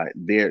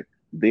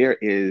 There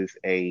is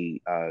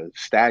a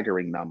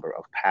staggering number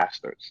of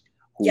pastors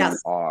who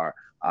are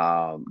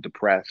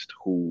depressed,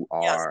 who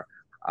are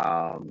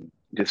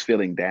just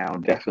feeling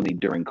down. Definitely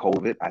during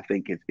COVID, I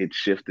think it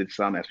shifted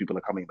some as people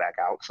are coming back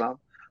out some.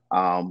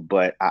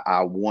 But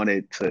I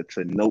wanted to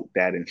note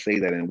that and say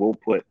that, and we'll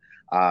put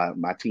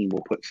my team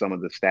will put some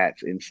of the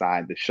stats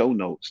inside the show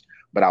notes.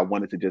 But I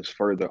wanted to just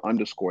further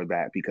underscore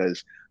that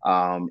because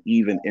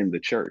even in the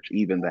church,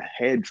 even the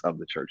heads of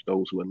the church,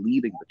 those who are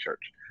leading the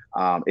church,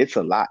 it's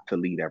a lot to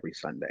lead every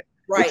Sunday.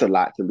 Right. It's a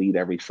lot to lead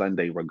every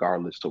Sunday,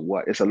 regardless to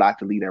what. It's a lot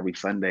to lead every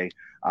Sunday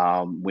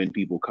when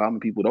people come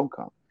and people don't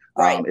come.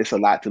 Right. It's a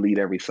lot to lead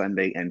every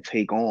Sunday and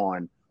take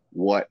on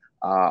what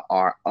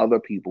are other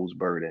people's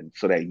burden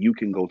so that you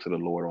can go to the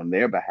Lord on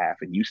their behalf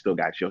and you still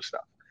got your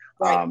stuff.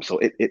 Right. So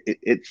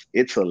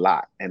it's a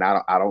lot, and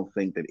I don't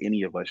think that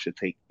any of us should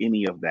take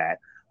any of that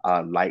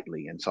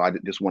lightly. And so I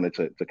just wanted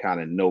to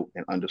kind of note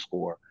and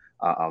underscore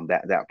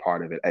that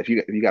part of it. If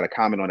you got a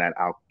comment on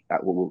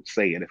that, we'll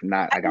say it. If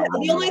not, I got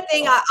one. The only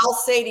thing I'll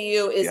say to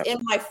you is in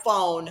my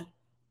phone,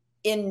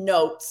 in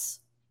notes,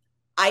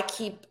 I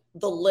keep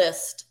the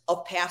list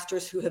of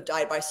pastors who have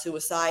died by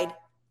suicide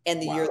and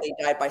the year they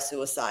died by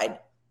suicide.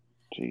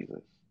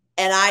 Jesus.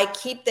 And I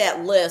keep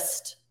that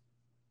list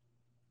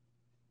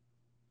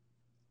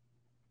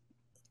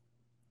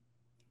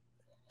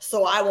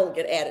so I won't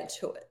get added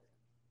to it.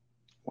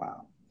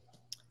 Wow.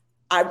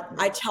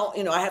 I tell,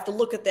 I have to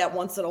look at that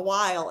once in a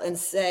while and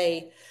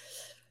say,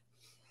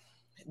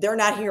 they're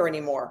not here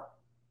anymore.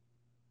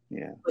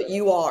 Yeah. But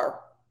you are.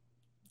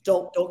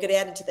 Don't get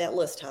added to that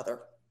list, Heather.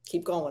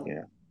 Keep going.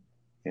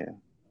 Yeah.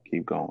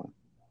 Keep going.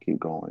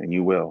 And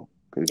you will,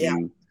 because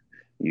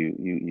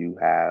you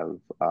have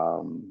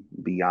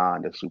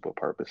beyond a super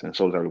purpose, and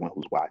so is everyone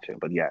who's watching.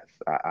 But yes,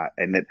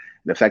 and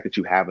the fact that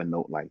you have a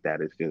note like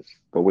that is just.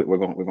 But we're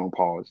going to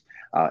pause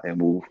and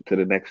move to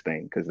the next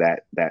thing, because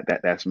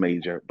that's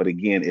major. But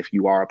again, if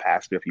you are a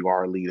pastor, if you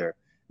are a leader,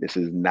 this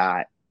is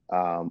not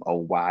a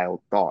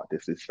wild thought.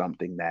 This is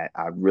something that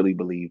I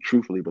really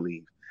truthfully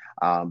believe.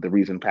 The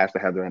reason Pastor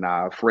Heather and I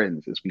are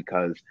friends is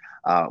because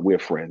we're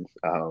friends.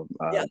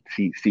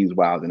 She's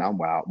wild and I'm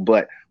wild,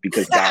 but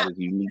because God has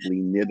uniquely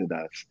knitted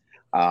us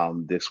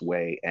this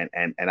way.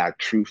 And I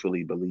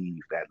truthfully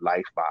believe that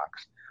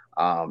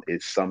Lifebox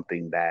is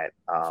something that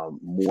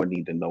more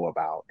need to know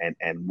about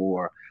and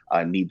more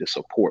need to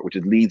support, which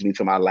leads me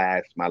to my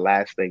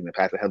last thing. That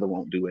Pastor Heather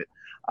won't do it,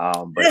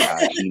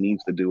 but she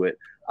needs to do it.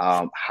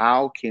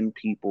 How can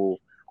people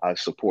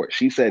support?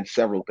 She said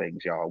several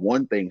things, y'all.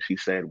 One thing she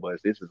said was,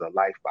 this is a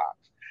life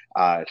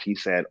box. She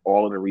said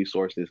all of the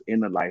resources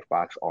in the life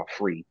box are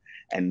free.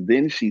 And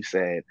then she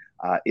said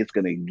it's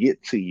going to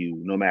get to you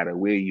no matter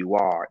where you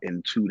are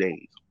in 2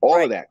 days.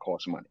 All of that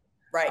costs money.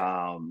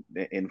 Right.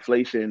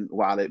 Inflation,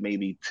 while it may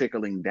be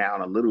tickling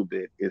down a little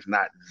bit, is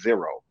not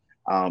zero.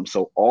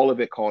 So all of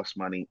it costs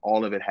money.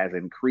 All of it has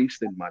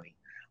increased in money.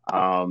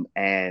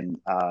 And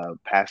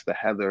Pastor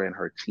Heather and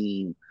her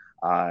team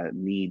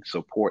need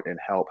support and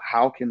help.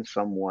 How can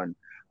someone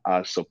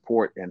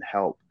support and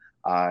help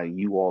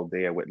you all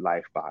there with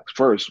Lifebox?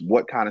 First,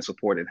 what kind of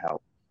support and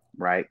help,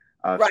 right?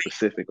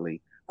 Specifically,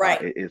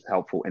 is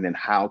helpful, and then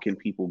how can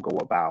people go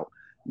about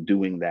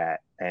doing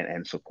that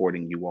and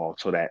supporting you all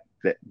so that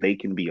they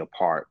can be a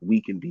part,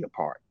 we can be a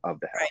part of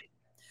the Right. help.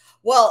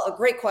 Well, a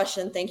great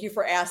question. Thank you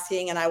for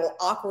asking, and I will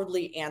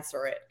awkwardly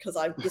answer it because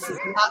this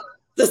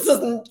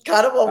isn't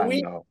kind of a I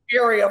weak know.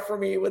 area for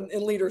me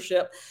in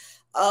leadership.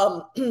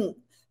 Um,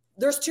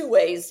 there's two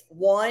ways.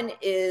 One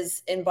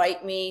is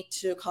invite me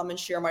to come and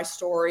share my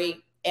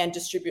story and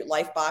distribute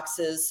life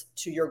boxes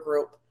to your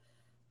group.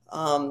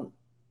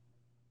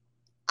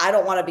 I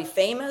don't want to be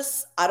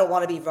famous. I don't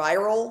want to be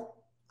viral.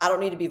 I don't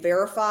need to be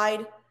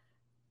verified.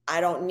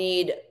 I don't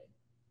need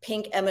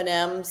pink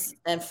M&Ms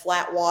and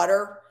flat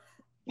water.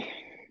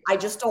 I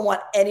just don't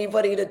want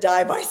anybody to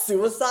die by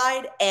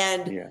suicide.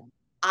 And Yeah.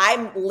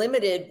 I'm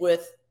limited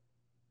with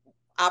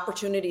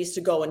opportunities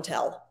to go and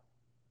tell.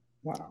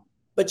 Wow.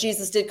 But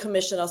Jesus did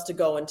commission us to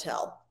go and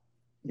tell.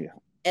 Yeah.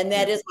 And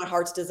that Yeah. is my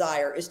heart's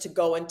desire, is to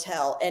go and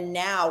tell. And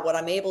now what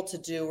I'm able to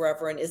do,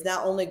 Reverend, is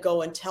not only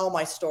go and tell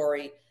my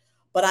story,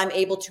 but I'm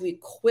able to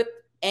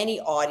equip any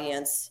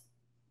audience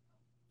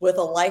with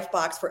a life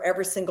box for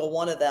every single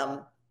one of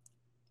them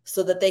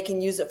so that they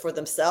can use it for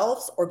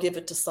themselves or give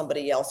it to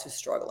somebody else who's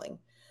struggling.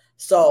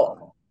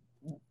 So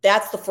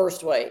that's the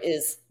first way,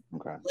 is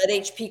let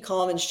HP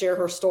come and share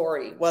her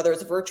story, whether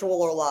it's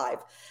virtual or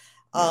live.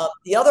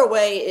 The other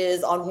way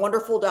is on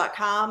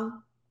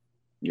wonderful.com.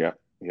 Yep.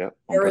 I'll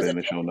put it in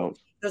the show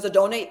notes. There's a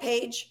donate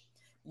page.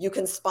 You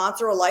can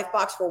sponsor a life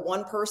box for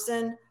one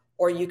person,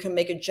 or you can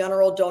make a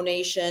general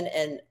donation,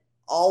 and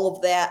all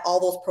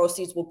those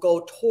proceeds will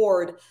go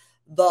toward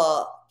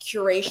the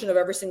curation of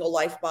every single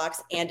life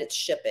box and its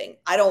shipping.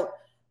 I don't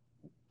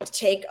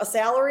take a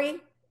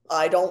salary.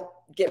 I don't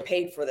get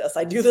paid for this.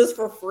 I do this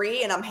for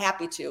free, and I'm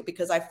happy to,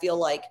 because I feel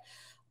like,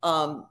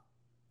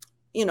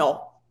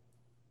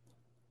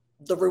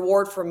 the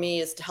reward for me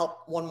is to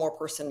help one more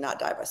person not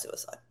die by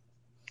suicide.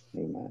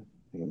 Amen.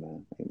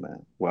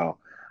 Well,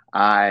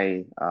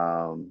 I,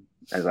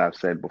 as I've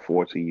said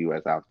before to you,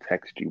 as I've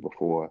texted you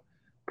before,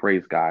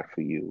 praise God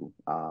for you.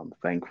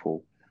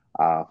 Thankful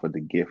for the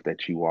gift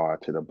that you are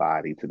to the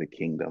body, to the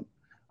kingdom,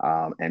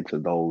 and to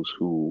those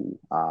who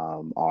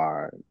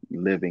are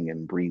living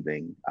and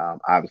breathing,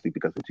 obviously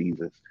because of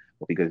Jesus,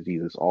 but because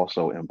Jesus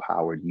also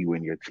empowered you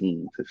and your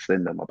team to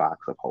send them a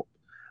box of hope.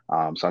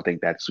 So I think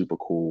that's super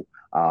cool.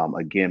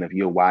 Again, if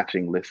you're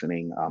watching,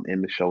 listening,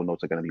 in the show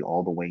notes are going to be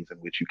all the ways in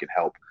which you can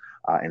help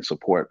and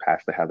support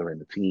Pastor Heather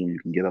and the team. You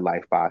can get a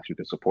life box. You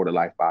can support a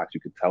life box. You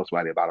can tell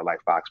somebody about a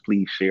life box.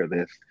 Please share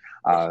this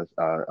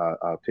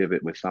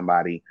pivot with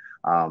somebody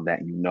that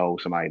you know,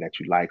 somebody that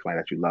you like,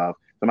 somebody that you love,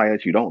 somebody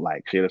that you don't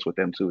like. Share this with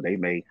them too. They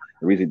may,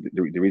 the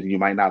reason you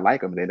might not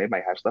like them, they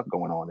might have stuff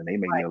going on and they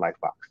may need a life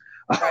box.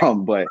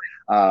 But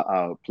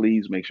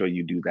please make sure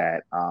you do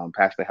that.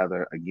 Pastor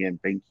Heather, again,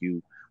 thank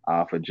you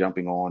for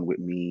jumping on with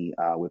me,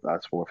 with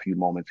us for a few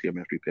moments here,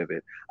 Ministry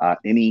Pivot.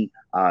 Any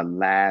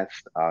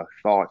last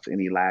thoughts,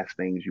 any last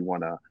things you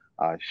want to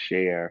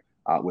share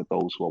with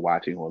those who are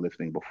watching or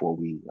listening before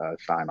we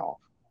sign off?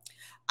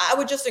 I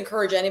would just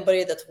encourage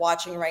anybody that's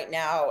watching right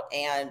now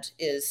and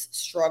is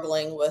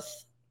struggling with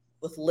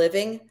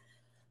living,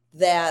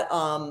 that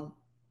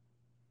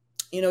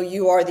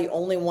you are the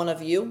only one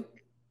of you.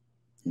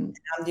 And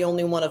I'm the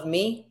only one of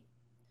me.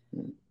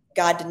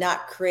 God did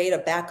not create a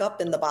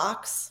backup in the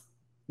box.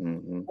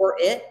 We're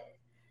it.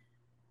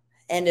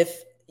 And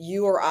if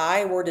you or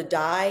I were to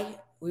die,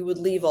 we would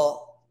leave a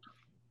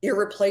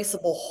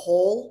irreplaceable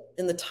hole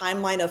in the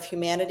timeline of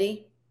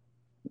humanity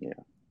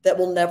that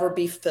will never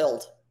be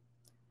filled.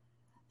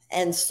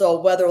 And so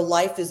whether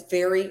life is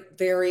very,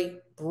 very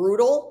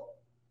brutal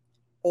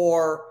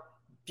or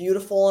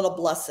beautiful and a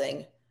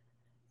blessing,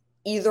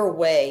 either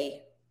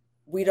way,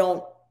 we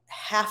don't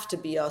have to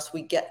be us.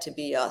 We get to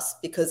be us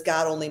because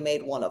God only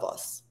made one of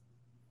us.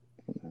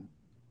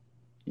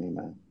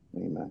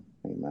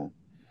 Amen.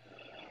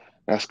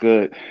 That's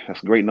good.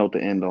 That's a great note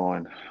to end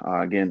on.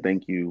 Again,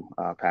 thank you,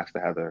 Pastor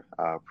Heather.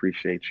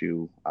 Appreciate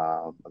you.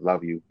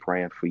 Love you.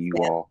 Praying for you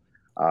all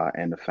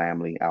and the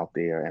family out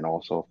there, and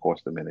also, of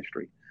course, the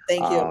ministry.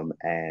 Thank you.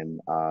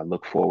 And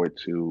look forward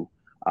to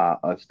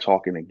us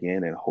talking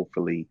again, and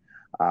hopefully,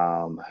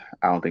 I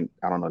don't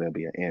know there'll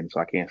be an end, so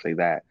I can't say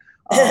that.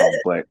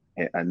 But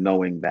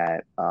knowing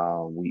that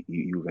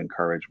you've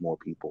encouraged more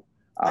people.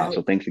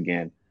 So thanks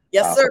again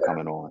for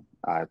coming on.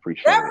 I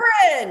appreciate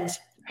it.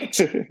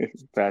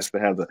 Pastor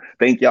Heather,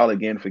 thank y'all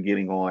again for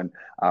getting on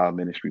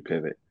Ministry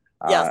Pivot.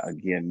 Yes.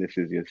 Again, this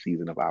is your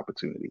season of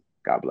opportunity.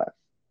 God bless.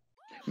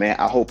 Man,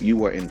 I hope you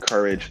were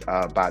encouraged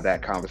by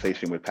that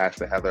conversation with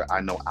Pastor Heather.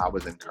 I know I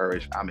was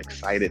encouraged. I'm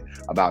excited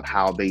about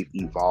how they've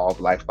evolved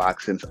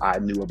Lifebox since I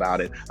knew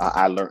about it.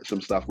 I learned some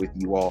stuff with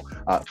you all.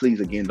 Please,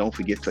 again, don't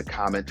forget to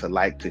comment, to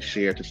like, to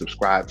share, to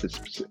subscribe.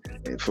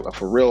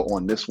 For real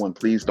on this one,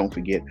 please don't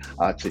forget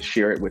to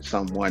share it with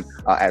someone.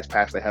 As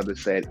Pastor Heather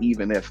said,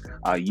 even if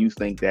you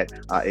think that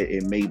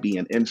it may be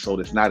an insult,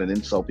 it's not an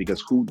insult,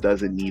 because who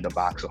doesn't need a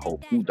box of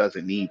hope? Who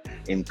doesn't need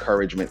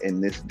encouragement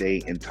in this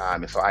day and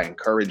time? And so I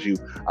encourage you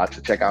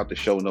to check out the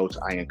show notes.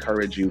 I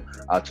encourage you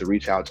to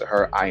reach out to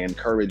her. I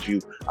encourage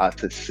you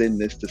to send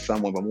this to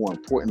someone. But more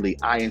importantly,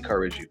 I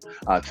encourage you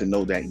to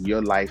know that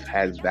your life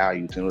has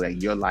value, to know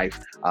that your life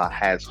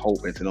has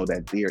hope, and to know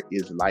that there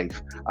is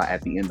life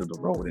at the end of the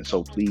road. And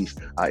so please,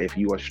 if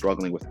you are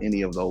struggling with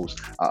any of those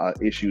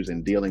issues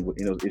and dealing with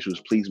those issues,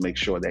 please make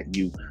sure that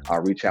you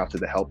reach out to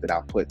the help that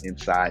I've put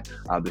inside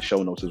the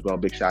show notes as well.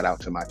 Big shout out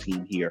to my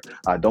team here.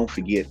 Don't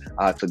forget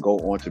to go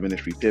on to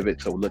Ministry Pivot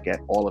to look at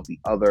all of the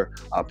other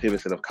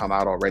pivots that have come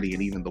out already,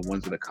 and even the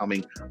ones that are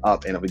coming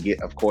up. And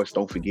of course,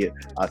 don't forget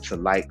to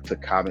like, to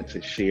comment,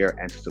 to share,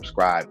 and to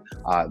subscribe.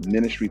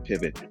 Ministry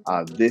Pivot.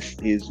 This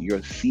is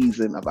your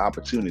season of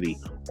opportunity.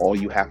 All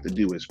you have to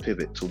do is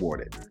pivot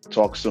toward it.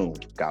 Talk soon.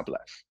 God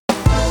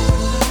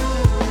bless.